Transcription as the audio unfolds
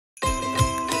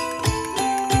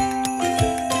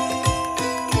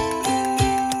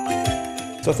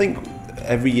So I think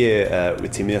every year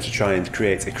with Team INEOS we try and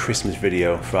create a Christmas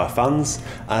video for our fans,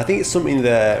 and I think it's something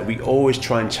that we always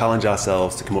try and challenge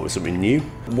ourselves to come up with something new.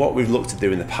 What we've looked to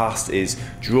do in the past is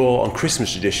draw on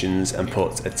Christmas traditions and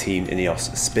put a Team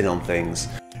INEOS spin on things.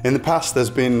 In the past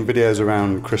there's been videos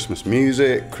around Christmas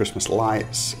music, Christmas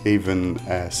lights, even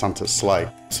Santa's sleigh.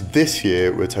 So this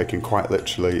year we're taking quite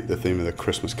literally the theme of the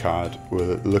Christmas card.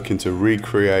 We're looking to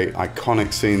recreate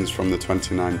iconic scenes from the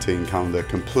 2019 calendar,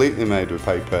 completely made with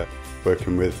paper,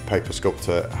 working with paper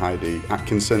sculptor Heidi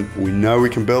Atkinson. We know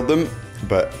we can build them,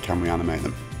 but can we animate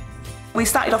them? We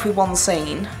started off with one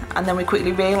scene, and then we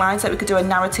quickly realised that we could do a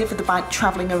narrative of the bike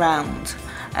travelling around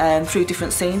through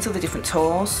different scenes of the different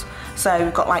tours. So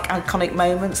we've got like iconic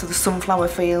moments of the sunflower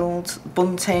field,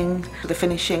 bunting, the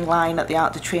finishing line at the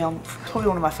Arc de Triomphe. It's probably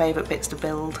one of my favourite bits to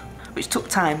build, which took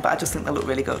time, but I just think they look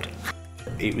really good.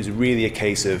 It was really a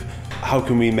case of how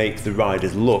can we make the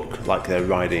riders look like they're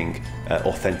riding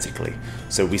authentically.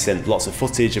 So we sent lots of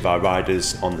footage of our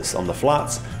riders on the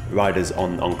flats, riders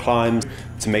on climbs,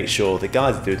 to make sure the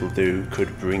guys at Doodle Doo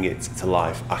could bring it to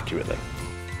life accurately.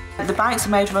 The bikes are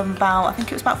made from about, I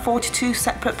think it was about 42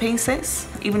 separate pieces,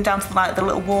 even down to like the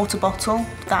little water bottle.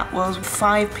 That was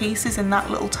 5 pieces in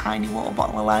that little tiny water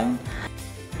bottle alone.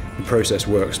 The process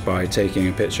works by taking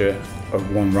a picture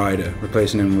of one rider,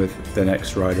 replacing him with the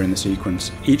next rider in the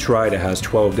sequence. Each rider has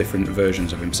 12 different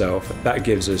versions of himself. That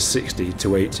gives us 60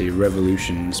 to 80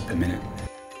 revolutions per minute.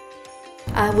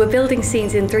 We're building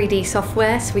scenes in 3D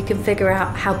software so we can figure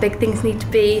out how big things need to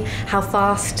be, how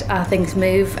fast things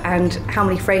move, and how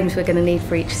many frames we're going to need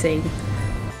for each scene.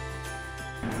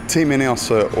 Team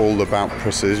INEOS are all about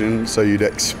precision, so you'd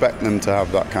expect them to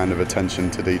have that kind of attention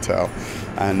to detail.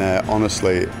 And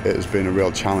honestly, it has been a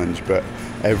real challenge, but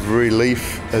every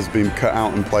leaf has been cut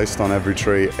out and placed on every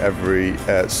tree. Every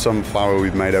sunflower,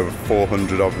 we've made over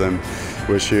 400 of them.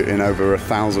 We're shooting over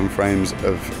 1,000 frames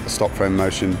of stop frame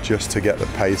motion just to get the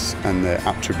pace and the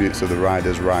attributes of the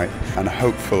riders right. And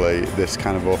hopefully this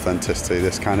kind of authenticity,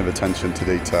 this kind of attention to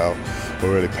detail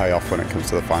will really pay off when it comes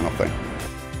to the final thing.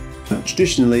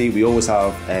 Traditionally, we always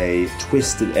have a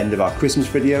twist at the end of our Christmas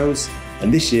videos,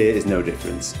 and this year is no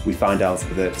different. We find out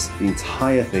that the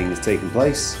entire thing is taking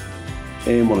place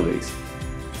in one of these.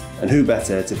 And who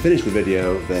better to finish the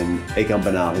video than Egan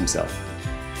Bernal himself?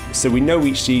 So we know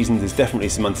each season there's definitely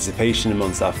some anticipation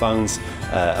amongst our fans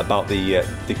about the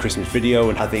Christmas video,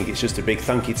 and I think it's just a big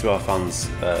thank you to our fans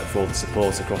for the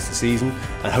support across the season,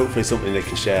 and hopefully something they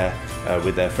can share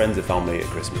with their friends and family at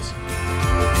Christmas.